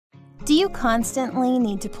Do you constantly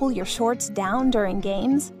need to pull your shorts down during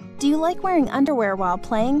games? Do you like wearing underwear while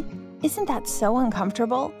playing? Isn't that so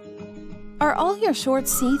uncomfortable? Are all your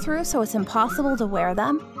shorts see-through so it's impossible to wear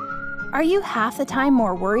them? Are you half the time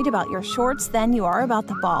more worried about your shorts than you are about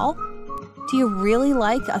the ball? Do you really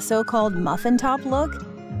like a so-called muffin top look?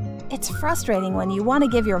 It's frustrating when you want to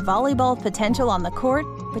give your volleyball potential on the court,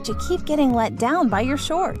 but you keep getting let down by your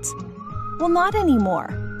shorts. Well, not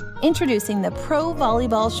anymore. Introducing the Pro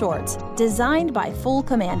Volleyball Shorts, designed by Full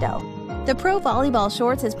Commando. The Pro Volleyball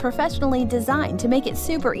Shorts is professionally designed to make it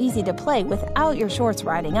super easy to play without your shorts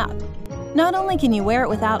riding up. Not only can you wear it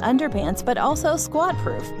without underpants, but also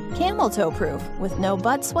squat-proof, camel-toe-proof, with no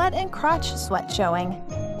butt sweat and crotch sweat showing.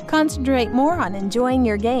 Concentrate more on enjoying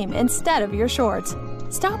your game instead of your shorts.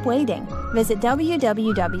 Stop waiting. Visit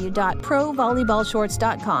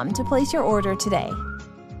www.provolleyballshorts.com to place your order today.